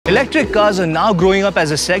Electric cars are now growing up as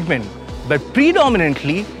a segment, but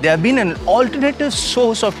predominantly they have been an alternative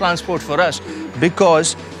source of transport for us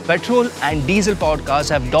because petrol and diesel powered cars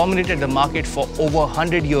have dominated the market for over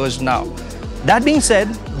 100 years now. That being said,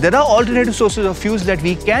 there are alternative sources of fuels that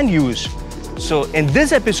we can use. So in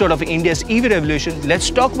this episode of India's EV revolution, let's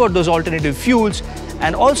talk about those alternative fuels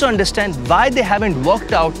and also understand why they haven't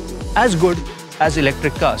worked out as good as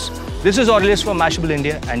electric cars. This is Obsess from Mashable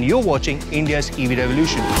India and you're watching India's EV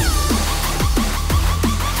revolution.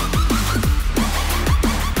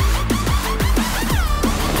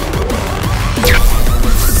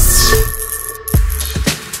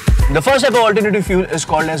 The first type of alternative fuel is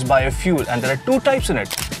called as biofuel, and there are two types in it,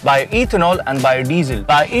 bioethanol and biodiesel.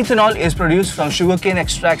 Bioethanol is produced from sugarcane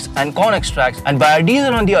extracts and corn extracts, and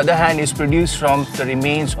biodiesel on the other hand is produced from the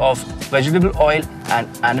remains of vegetable oil and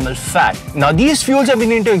animal fat. Now these fuels have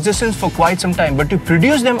been into existence for quite some time, but to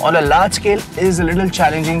produce them on a large scale is a little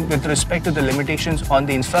challenging with respect to the limitations on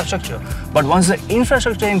the infrastructure. But once the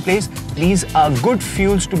infrastructure is in place, these are good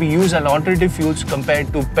fuels to be used as alternative fuels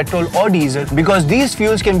compared to petrol or diesel, because these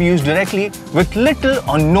fuels can be used directly with little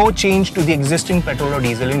or no change to the existing petrol or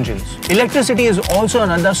diesel engines. Electricity is also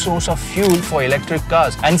another source of fuel for electric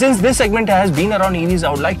cars, and since this segment has been around EVs,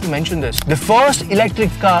 I would like to mention this. The first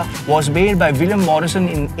electric car was made by William Morrison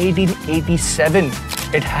in 1887.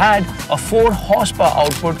 It had a 4 horsepower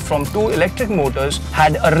output from 2 electric motors,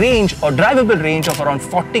 had a range or drivable range of around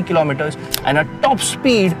 40 kilometers and a top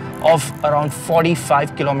speed of around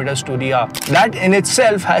 45 kilometers to the hour. That in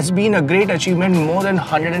itself has been a great achievement more than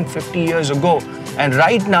 150 years ago. And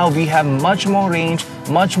right now we have much more range,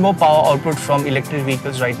 much more power output from electric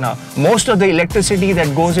vehicles right now. Most of the electricity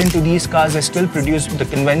that goes into these cars is still produced the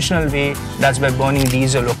conventional way, that's by burning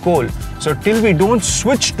diesel or coal. So till we don't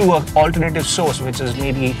switch to an alternative source, which is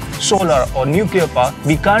maybe solar or nuclear power,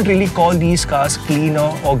 we can't really call these cars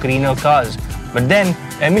cleaner or greener cars. But then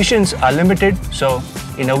emissions are limited, so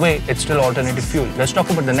in a way it's still alternative fuel. Let's talk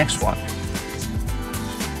about the next one.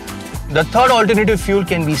 The third alternative fuel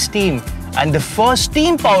can be steam. And the first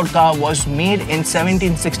steam-powered car was made in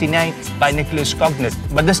 1769 by Nicholas Cognate.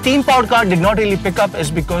 But the steam-powered car did not really pick up is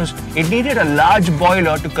because it needed a large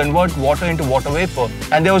boiler to convert water into water vapor.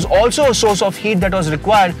 And there was also a source of heat that was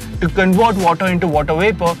required to convert water into water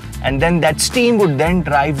vapor, and then that steam would then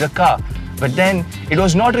drive the car. But then it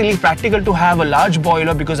was not really practical to have a large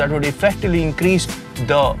boiler because that would effectively increase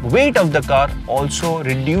the weight of the car, also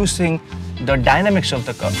reducing the dynamics of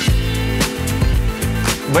the car.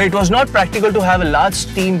 But it was not practical to have a large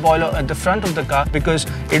steam boiler at the front of the car because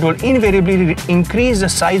it would invariably increase the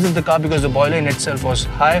size of the car because the boiler in itself was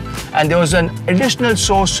high, and there was an additional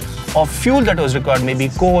source of fuel that was required, maybe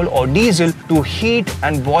coal or diesel, to heat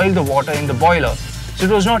and boil the water in the boiler. So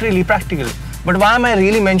it was not really practical. But why am I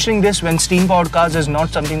really mentioning this when steam-powered cars is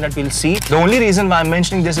not something that we'll see? The only reason why I'm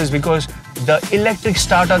mentioning this is because the electric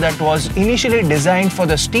starter that was initially designed for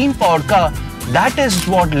the steam-powered car, that is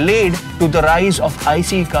what led to the rise of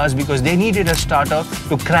ICE cars, because they needed a starter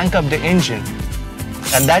to crank up the engine.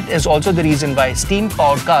 And that is also the reason why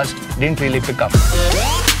steam-powered cars didn't really pick up.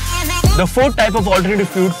 The fourth type of alternative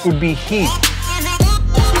fuel could be heat.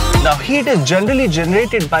 Now, heat is generally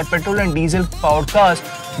generated by petrol and diesel-powered cars,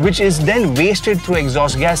 which is then wasted through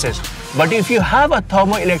exhaust gases. But if you have a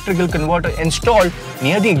thermoelectrical converter installed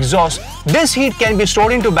near the exhaust, this heat can be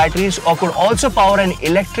stored into batteries or could also power an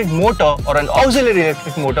electric motor or an auxiliary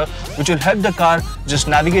electric motor, which will help the car just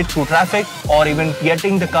navigate through traffic or even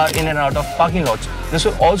getting the car in and out of parking lots. This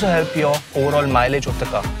will also help your overall mileage of the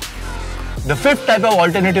car. The fifth type of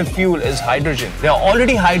alternative fuel is hydrogen. There are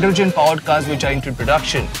already hydrogen-powered cars which are into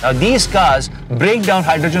production. Now these cars break down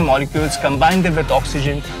hydrogen molecules, combine them with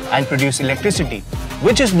oxygen and produce electricity,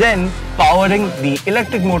 which is then powering the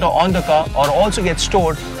electric motor on the car or also gets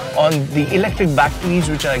stored on the electric batteries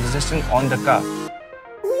which are existing on the car.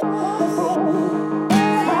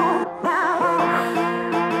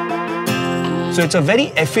 So it's a very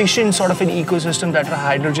efficient sort of an ecosystem that a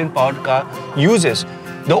hydrogen-powered car uses.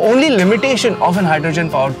 The only limitation of an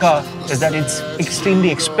hydrogen-powered car is that it's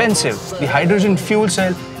extremely expensive. The hydrogen fuel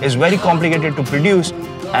cell is very complicated to produce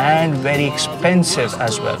and very expensive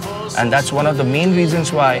as well. And that's one of the main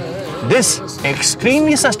reasons why this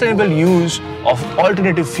extremely sustainable use of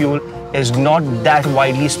alternative fuel is not that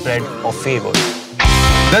widely spread or favored.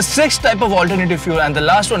 The sixth type of alternative fuel and the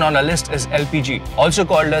last one on our list is LPG, also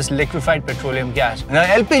called as liquefied petroleum gas. Now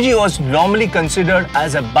LPG was normally considered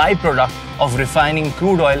as a byproduct of refining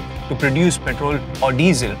crude oil to produce petrol or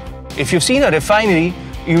diesel. If you've seen a refinery,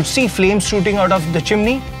 you'd see flames shooting out of the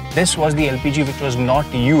chimney. This was the LPG which was not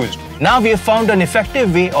used. Now we have found an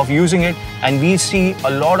effective way of using it, and we see a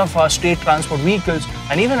lot of our state transport vehicles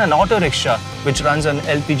and even an auto rickshaw which runs on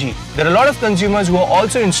LPG. There are a lot of consumers who are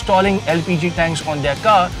also installing LPG tanks on their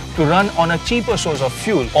car to run on a cheaper source of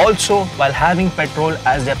fuel, also while having petrol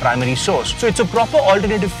as their primary source. So it's a proper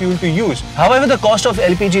alternative fuel to use. However, the cost of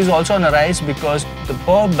LPG is also on a rise because the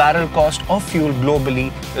per barrel cost of fuel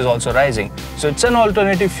globally is also rising. So it's an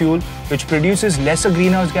alternative fuel which produces lesser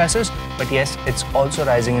greenhouse gases, but yes, it's also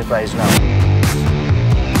rising in price now.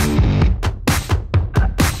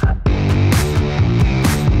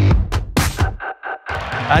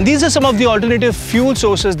 And these are some of the alternative fuel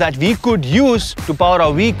sources that we could use to power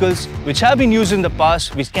our vehicles, which have been used in the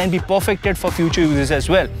past, which can be perfected for future uses as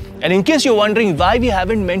well. And in case you're wondering why we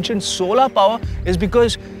haven't mentioned solar power, is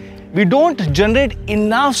because we don't generate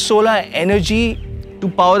enough solar energy to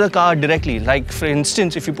power the car directly. Like for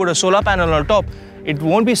instance, if you put a solar panel on top, it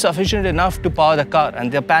won't be sufficient enough to power the car, and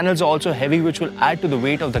the panels are also heavy, which will add to the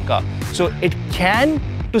weight of the car. So it can,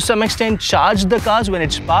 to some extent, charge the cars when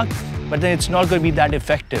it's parked, but then it's not going to be that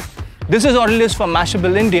effective. This is Aurelius from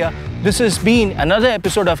Mashable India. This has been another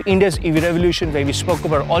episode of India's EV Revolution, where we spoke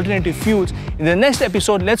about alternative fuels. In the next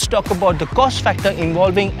episode, let's talk about the cost factor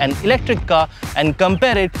involving an electric car and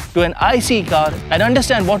compare it to an IC car and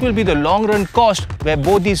understand what will be the long-run cost where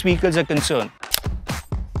both these vehicles are concerned.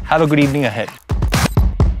 Have a good evening ahead.